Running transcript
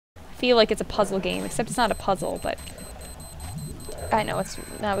feel like it's a puzzle game, except it's not a puzzle, but I know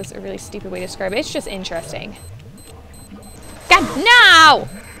that was a really stupid way to describe it. It's just interesting. God, no!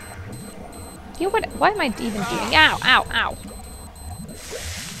 You know what? Why am I even doing? Ow, ow, ow.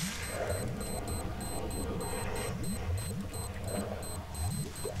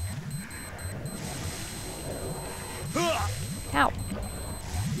 Ow.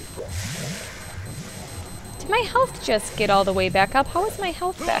 Did my health just get all the way back up? How is my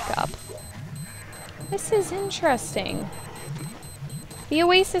health back up? This is interesting. The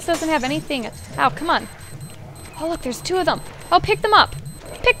Oasis doesn't have anything. Ow, come on. Oh, look, there's 2 of them. Oh, pick them up.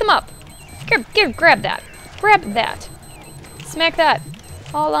 Pick them up. Grab that. Grab that. Smack that.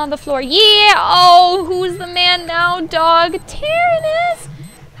 All on the floor. Yeah! Oh, who's the man now, dog? Tyrannus!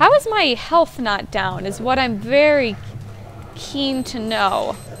 How is my health not down is what I'm very keen to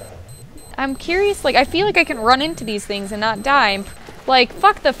know. I'm curious, like, I feel like I can run into these things and not die. Like,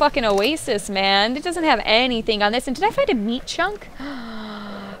 fuck the fucking Oasis, man. It doesn't have anything on this. And did I find a meat chunk?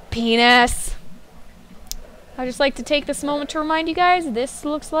 Penis. I'd just like to take this moment to remind you guys, this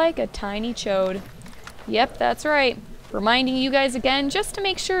looks like a tiny chode. Yep, that's right. Reminding you guys again, just to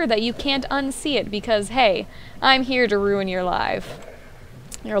make sure that you can't unsee it, because, hey, I'm here to ruin your life.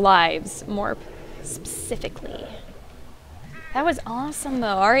 Your lives, more specifically. That was awesome,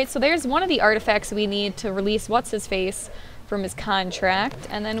 though. Alright, so there's one of the artifacts we need to release What's-His-Face from his contract.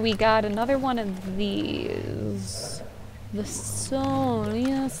 And then we got another one of these. The soul.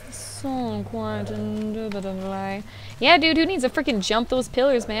 Yes, the soul. Yeah, dude, who needs to freaking jump those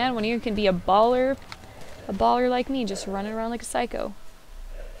pillars, man, when you can be a baller like me, just running around like a psycho.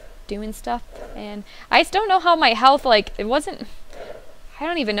 Doing stuff. And I still don't know how my health, like, it wasn't... I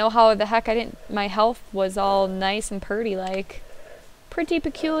don't even know how the heck my health was all nice and purty, like, pretty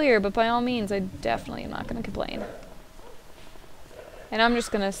peculiar, but by all means, I definitely am not going to complain. And I'm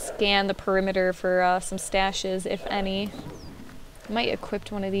just going to scan the perimeter for some stashes, if any. I might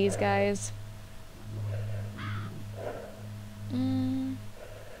equip one of these guys. You're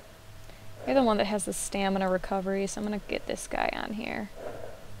the one that has the stamina recovery, so I'm going to get this guy on here.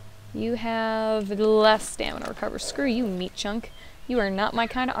 You have less stamina recovery. Screw you, meat chunk. You are not my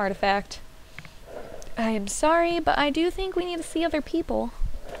kind of artifact. I am sorry, but I do think we need to see other people.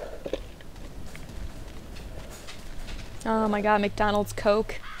 Oh my god, McDonald's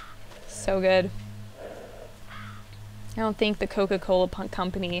Coke. So good. I don't think the Coca-Cola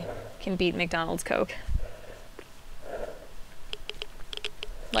company can beat McDonald's Coke.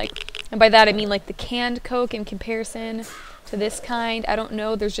 Like, and by that I mean like the canned Coke in comparison to this kind. I don't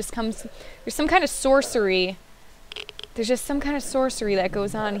know, there's some kind of sorcery. There's just some kind of sorcery that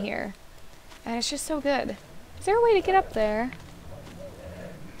goes on here. And it's just so good. Is there a way to get up there?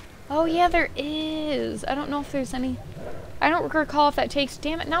 Oh yeah, there is. I don't know if there's any... I don't recall if that takes...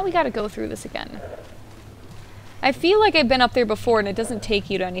 Damn it, now we gotta go through this again. I feel like I've been up there before and it doesn't take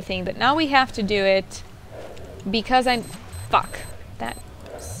you to anything, but now we have to do it because I'm... Fuck. That...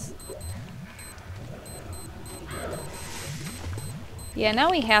 Yeah, now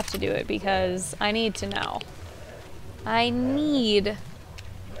we have to do it because I need to know. I need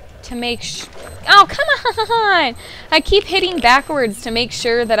to make oh, come on! I keep hitting backwards to make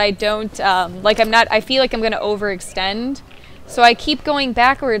sure that I don't, I feel like I'm gonna overextend. So I keep going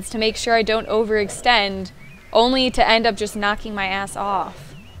backwards to make sure I don't overextend, only to end up just knocking my ass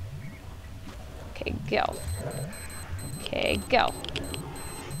off. Okay, go. Okay, go.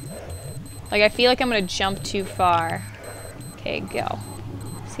 Like, I feel like I'm gonna jump too far. Okay, go.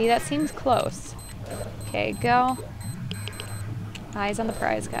 See, that seems close. Okay, go. Eyes on the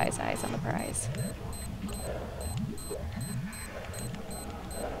prize, guys. Eyes on the prize.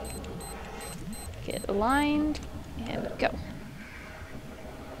 Get aligned and go.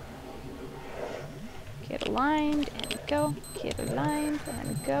 Get aligned and go. Get aligned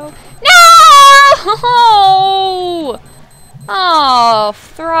and go. No! Oh,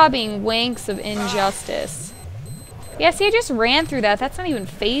 throbbing wanks of injustice. Yeah, see, I just ran through that. That's not even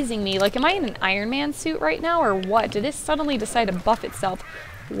phasing me. Like, am I in an Iron Man suit right now, or what? Did this suddenly decide to buff itself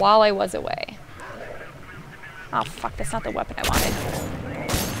while I was away? Oh, fuck, that's not the weapon I wanted.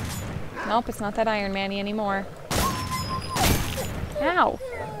 Nope, it's not that Iron Man-y anymore. Ow.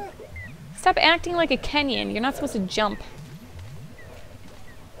 Stop acting like a Kenyan. You're not supposed to jump.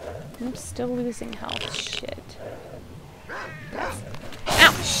 I'm still losing health. Shit.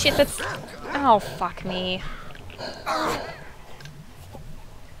 Ow, shit, that's... Oh, fuck me.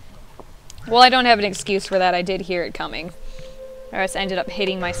 Well, I don't have an excuse for that. I did hear it coming. Or else I ended up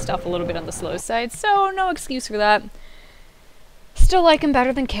hitting my stuff a little bit on the slow side, so no excuse for that. Still like them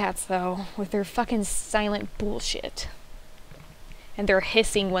better than cats, though, with their fucking silent bullshit. And they're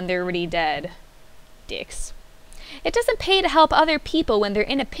hissing when they're already dead. Dicks. It doesn't pay to help other people when they're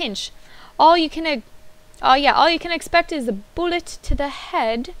in a pinch. All you can expect is a bullet to the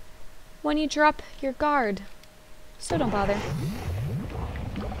head when you drop your guard. So don't bother.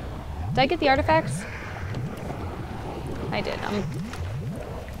 Did I get the artifacts? I did.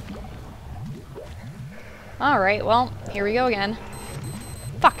 Alright, well, here we go again.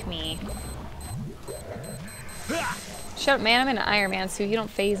 Fuck me. Shut up, man. I'm in an Iron Man suit. You don't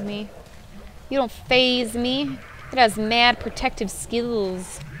phase me. You don't phase me. It has mad protective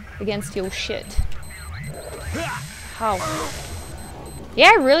skills against your shit. How?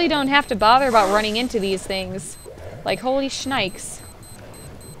 Yeah, I really don't have to bother about running into these things. Like, holy shnikes.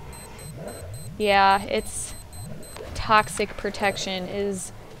 Yeah, it's... Toxic protection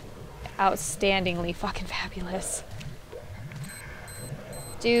is outstandingly fucking fabulous.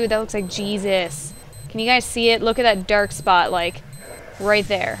 Dude, that looks like Jesus. Can you guys see it? Look at that dark spot, like, right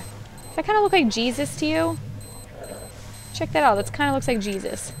there. Does that kind of look like Jesus to you? Check that out. That kind of looks like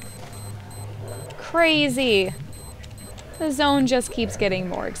Jesus. Crazy. The zone just keeps getting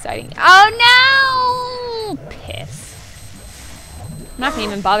more exciting. Oh, no! Piss. I'm not going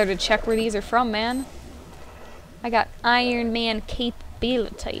to even bother to check where these are from, man. I got Iron Man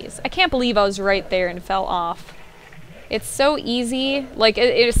capabilities. I can't believe I was right there and fell off. It's so easy. Like,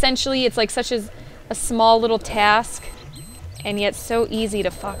 it essentially, it's like such a small little task, and yet so easy to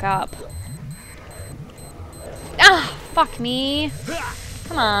fuck up. Ah, fuck me.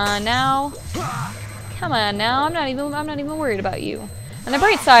 Come on now. Come on now. I'm not even worried about you. On the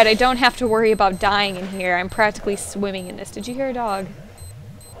bright side, I don't have to worry about dying in here. I'm practically swimming in this. Did you hear a dog?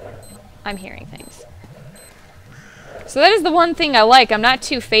 I'm hearing things. So that is the one thing I like. I'm not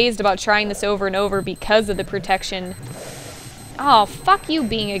too phased about trying this over and over because of the protection. Oh, fuck you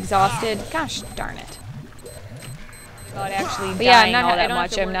being exhausted. Gosh darn it. About actually dying all that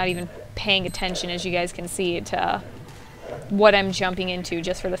much. I'm not even paying attention, as you guys can see, to what I'm jumping into,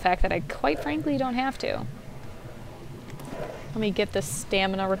 just for the fact that I quite frankly don't have to. Let me get the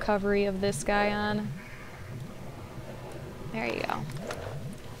stamina recovery of this guy on. There you go.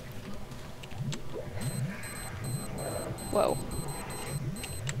 Whoa.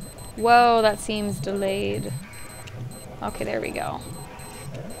 Whoa, that seems delayed. Okay, there we go.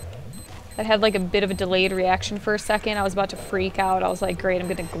 That had like a bit of a delayed reaction for a second. I was about to freak out. I was like, great, I'm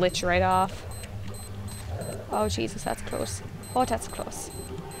gonna glitch right off. Oh, Jesus, that's close. Oh, that's close.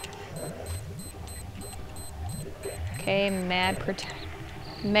 Okay, mad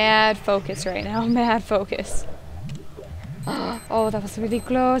focus right now. Mad focus. Oh, that was really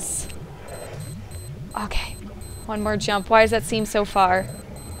close. Okay. One more jump. Why does that seem so far? Ah!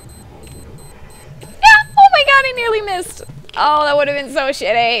 Oh my god, I nearly missed. Oh, that would have been so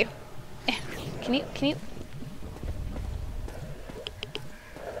shitty. Can you?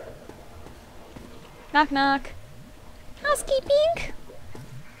 Knock, knock. Housekeeping?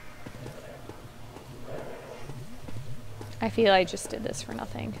 I feel I just did this for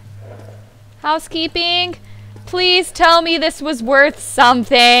nothing. Housekeeping? Please tell me this was worth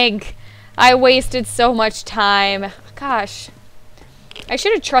something. I wasted so much time. Gosh. I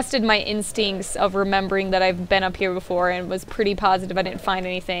should have trusted my instincts of remembering that I've been up here before and was pretty positive I didn't find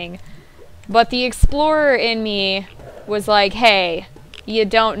anything. But the explorer in me was like, hey, you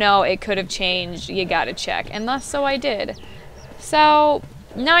don't know, it could have changed, you gotta check. And thus, so I did. So,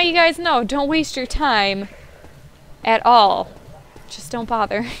 now you guys know, don't waste your time at all. Just don't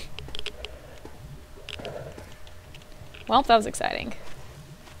bother. Well, that was exciting.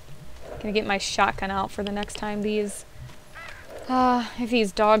 Gonna get my shotgun out for the next time if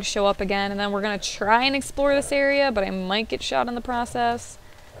these dogs show up again, and then we're gonna try and explore this area, but I might get shot in the process.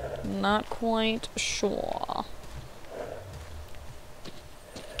 Not quite sure.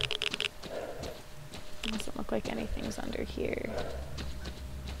 Doesn't look like anything's under here.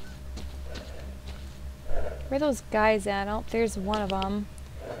 Where are those guys at? Oh, there's one of them.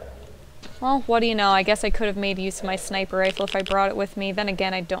 Well, what do you know? I guess I could have made use of my sniper rifle if I brought it with me. Then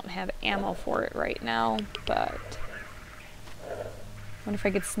again, I don't have ammo for it right now, but... I wonder if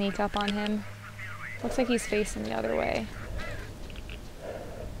I could sneak up on him. Looks like he's facing the other way.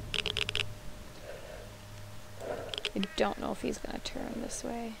 I don't know if he's gonna turn this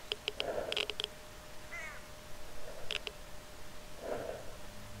way.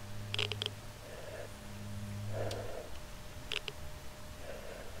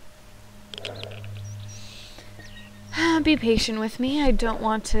 Be patient with me. I don't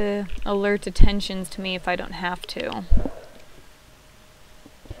want to alert attentions to me if I don't have to.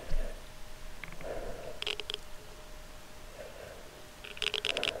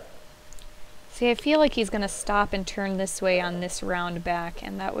 See, I feel like he's gonna stop and turn this way on this round back,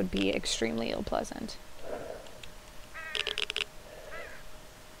 and that would be extremely unpleasant.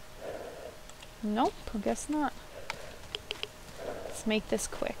 Nope, I guess not. Let's make this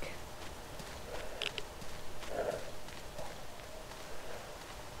quick.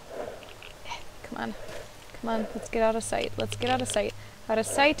 Come on. Come on, let's get out of sight. Let's get out of sight. Out of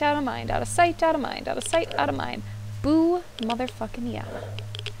sight, out of mind. Out of sight, out of mind. Out of sight, out of mind. Boo, motherfucking yeah.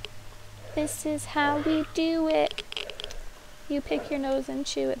 This is how we do it. You pick your nose and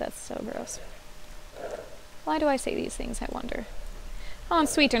chew it. That's so gross. Why do I say these things, I wonder? Oh, and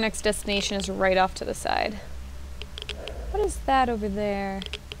sweet, our next destination is right off to the side. What is that over there?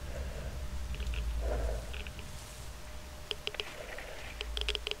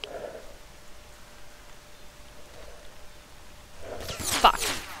 Fuck.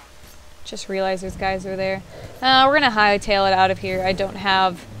 Just realized there's guys over there. We're gonna hightail it out of here. I don't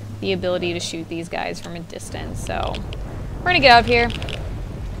have the ability to shoot these guys from a distance, so we're gonna get out of here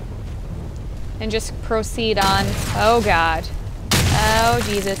and just proceed on. Oh god. Oh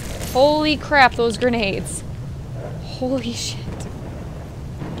Jesus. Holy crap, those grenades. Holy shit.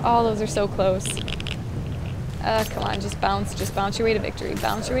 Oh, those are so close. Come on, just bounce your way to victory.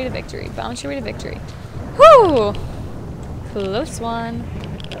 Bounce your way to victory. Bounce your way to victory. Whew! Close one.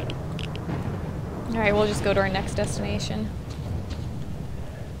 Alright, we'll just go to our next destination.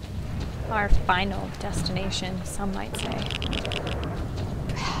 Our final destination, some might say.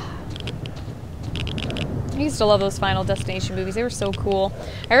 I used to love those Final Destination movies. They were so cool.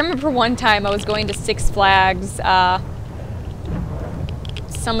 I remember one time I was going to Six Flags.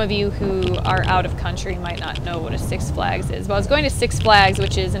 Some of you who are out of country might not know what a Six Flags is. But I was going to Six Flags,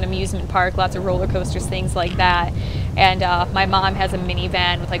 which is an amusement park, lots of roller coasters, things like that. And my mom has a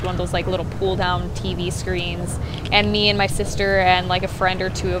minivan with like one of those like little pull-down TV screens. And me and my sister and like a friend or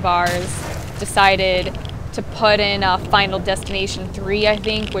two of ours decided to put in Final Destination 3, I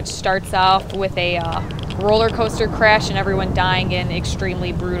think, which starts off with a roller coaster crash and everyone dying in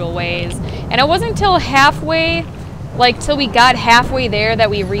extremely brutal ways. And it wasn't until halfway, like till we got halfway there, that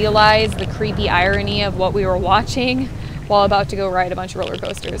we realized the creepy irony of what we were watching while about to go ride a bunch of roller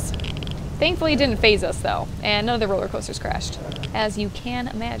coasters. Thankfully it didn't faze us though, and none of the roller coasters crashed, as you can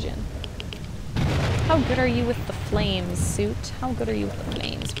imagine. How good are you with the flames, suit? How good are you with the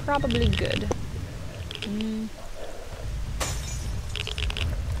flames? Probably good.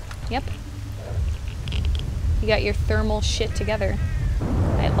 Yep. You got your thermal shit together.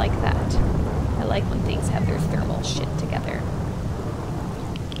 I like that. I like when things have their thermal shit together.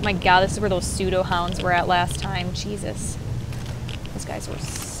 Oh my god, this is where those pseudo hounds were at last time. Jesus. Those guys were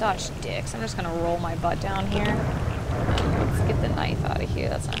such dicks. I'm just gonna roll my butt down here. Let's get the knife out of here.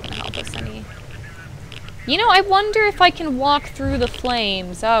 That's not gonna help us any. You know, I wonder if I can walk through the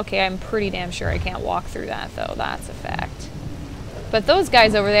flames. Okay, I'm pretty damn sure I can't walk through that, though. That's a fact. But those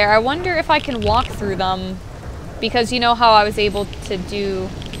guys over there, I wonder if I can walk through them. Because you know how I was able to do...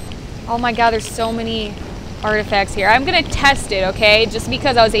 Oh my god, there's so many artifacts here. I'm gonna test it, okay? Just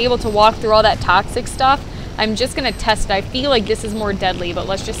because I was able to walk through all that toxic stuff, I'm just gonna test it. I feel like this is more deadly, but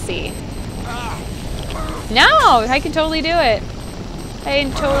let's just see. No! I can totally do it. I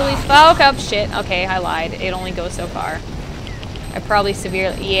can totally fuck up shit. Okay, I lied. It only goes so far. I probably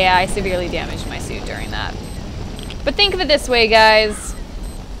severely... Yeah, I severely damaged my suit during that. But think of it this way, guys.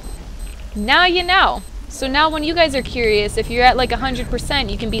 Now you know. So now when you guys are curious, if you're at like 100%,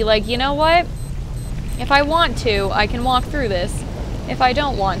 you can be like, you know what? If I want to, I can walk through this. If I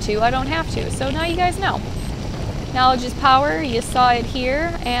don't want to, I don't have to. So now you guys know. Knowledge is power. You saw it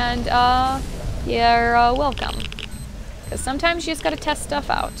here, and you're welcome. Because sometimes you just gotta test stuff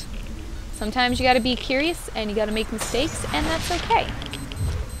out. Sometimes you gotta be curious, and you gotta make mistakes, and that's okay.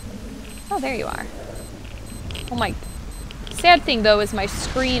 Oh, there you are. Oh my... Sad thing, though, is my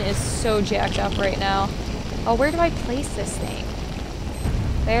screen is so jacked up right now. Oh, where do I place this thing?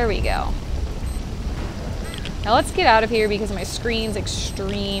 There we go. Now let's get out of here because my screen's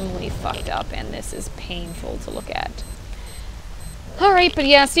extremely fucked up and this is painful to look at. Alright, but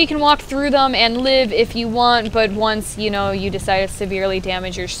yeah, so you can walk through them and live if you want, but once, you know, you decide to severely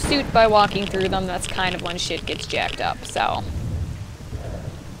damage your suit by walking through them, that's kind of when shit gets jacked up, so.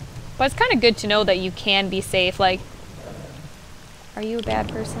 But it's kind of good to know that you can be safe, like... Are you a bad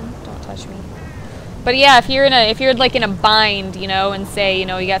person? Don't touch me. But yeah, if you're like in a bind, you know, and say, you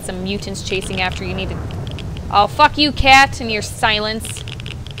know, you got some mutants chasing after you, need to... Oh, fuck you, cat, and your silence.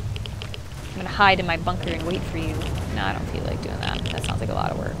 I'm gonna hide in my bunker and wait for you. No, I don't feel like doing that. That sounds like a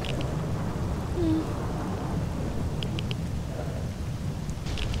lot of work.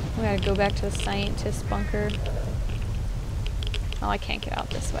 We gotta go back to the scientist bunker. Oh, I can't get out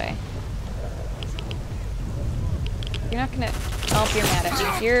this way. You're not gonna... Oh, you're mad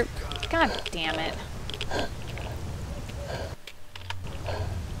at me. You're... God damn it.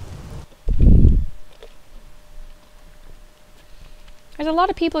 There's a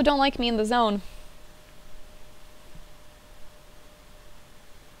lot of people who don't like me in the zone.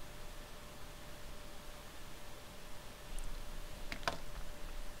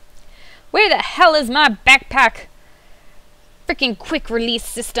 Where the hell is my backpack? Freaking quick release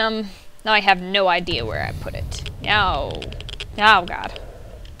system. Now I have no idea where I put it. No. Oh, God.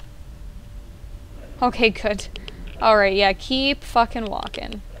 Okay, good. Alright, yeah, keep fucking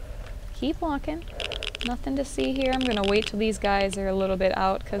walking. Keep walking. Nothing to see here. I'm gonna wait till these guys are a little bit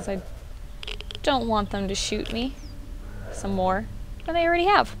out because I don't want them to shoot me some more than they already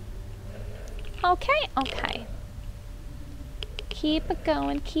have. Okay, okay. Keep it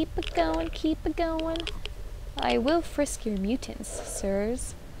going, keep it going, keep it going. I will frisk your mutants,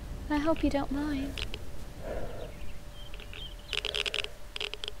 sirs. I hope you don't mind.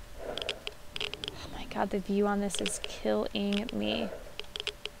 Oh my god, the view on this is killing me.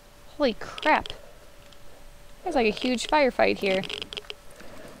 Holy crap. There's like a huge firefight here.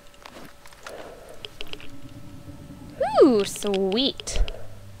 Ooh, sweet.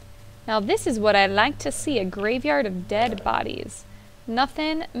 Now this is what I like to see, a graveyard of dead bodies.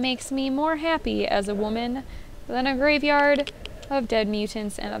 Nothing makes me more happy as a woman than a graveyard of dead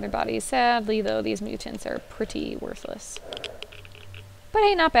mutants and other bodies. Sadly, though, these mutants are pretty worthless. But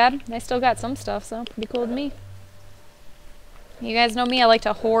hey, not bad. I still got some stuff, so pretty cool to me. You guys know me, I like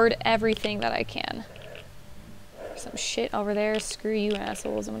to hoard everything that I can. There's some shit over there. Screw you,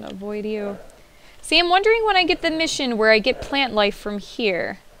 assholes. I'm gonna avoid you. See, I'm wondering when I get the mission where I get plant life from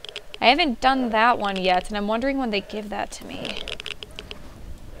here. I haven't done that one yet, and I'm wondering when they give that to me.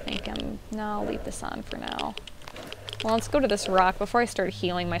 No, I'll leave this on for now. Well, let's go to this rock. Before I start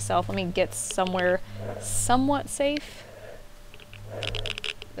healing myself, let me get somewhere somewhat safe.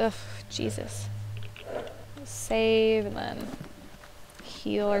 Ugh, Jesus. Save, and then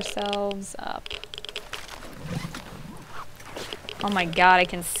heal ourselves up. Oh my god, I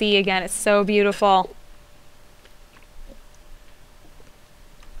can see again. It's so beautiful.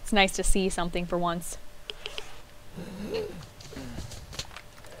 It's nice to see something for once.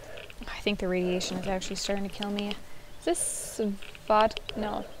 I think the radiation is actually starting to kill me. Is this vodka?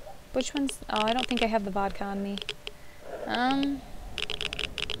 No. Which one's... Oh, I don't think I have the vodka on me. I'm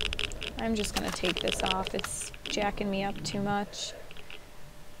just gonna take this off. It's jacking me up too much.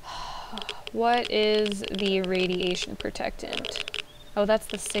 What is the radiation protectant? Oh, that's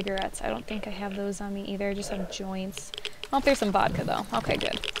the cigarettes. I don't think I have those on me either. I just have joints. Oh, there's some vodka, though. Okay,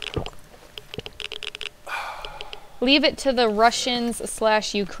 good. Leave it to the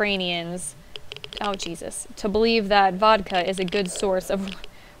Russians/Ukrainians, oh Jesus, to believe that vodka is a good source of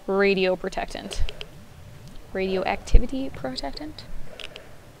radio protectant. Radioactivity protectant?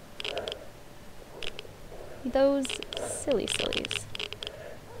 Those silly sillies.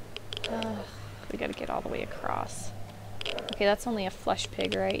 We gotta get all the way across. Okay, that's only a flesh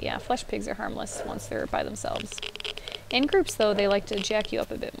pig, right? Yeah, flesh pigs are harmless once they're by themselves. In groups, though, they like to jack you up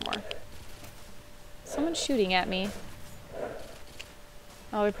a bit more. Someone's shooting at me.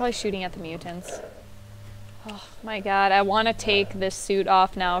 Oh, they're probably shooting at the mutants. Oh my god, I want to take this suit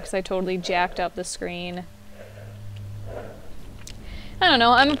off now because I totally jacked up the screen. I don't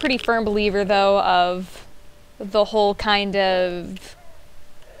know, I'm a pretty firm believer, though, of the whole kind of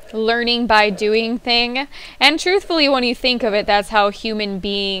learning by doing thing. And truthfully, when you think of it, that's how human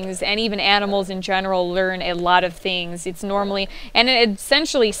beings and even animals in general learn a lot of things. It's normally, and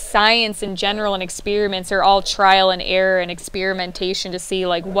essentially science in general and experiments are all trial and error and experimentation to see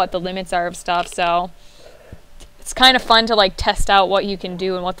like what the limits are of stuff. So it's kind of fun to like test out what you can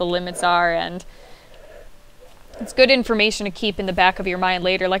do and what the limits are, and it's good information to keep in the back of your mind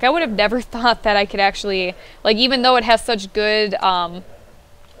later. Like I would have never thought that I could actually, like, even though it has such good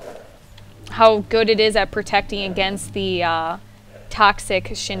how good it is at protecting against the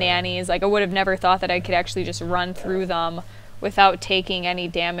toxic shenanigans. Like, I would have never thought that I could actually just run through them without taking any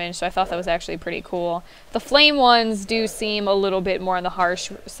damage, so I thought that was actually pretty cool. The flame ones do seem a little bit more on the harsh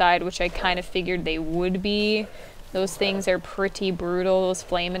side, which I kind of figured they would be. Those things are pretty brutal, those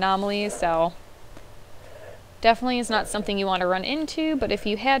flame anomalies, so definitely is not something you want to run into, but if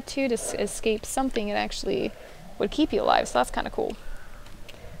you had to escape something, it actually would keep you alive, so that's kind of cool.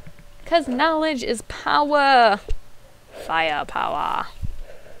 Because knowledge is power. Firepower.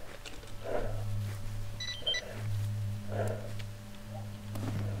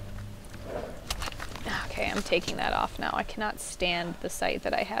 Okay, I'm taking that off now. I cannot stand the sight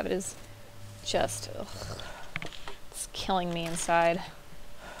that I have. It is just... ugh, it's killing me inside.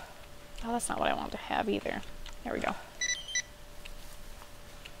 Oh, that's not what I want to have either. There we go.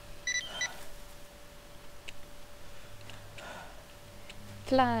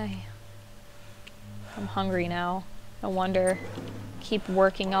 fly. I'm hungry now. No wonder. Keep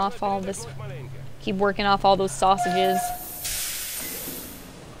working off all this. Keep working off all those sausages.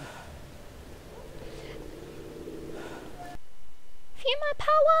 Feel my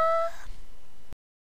power!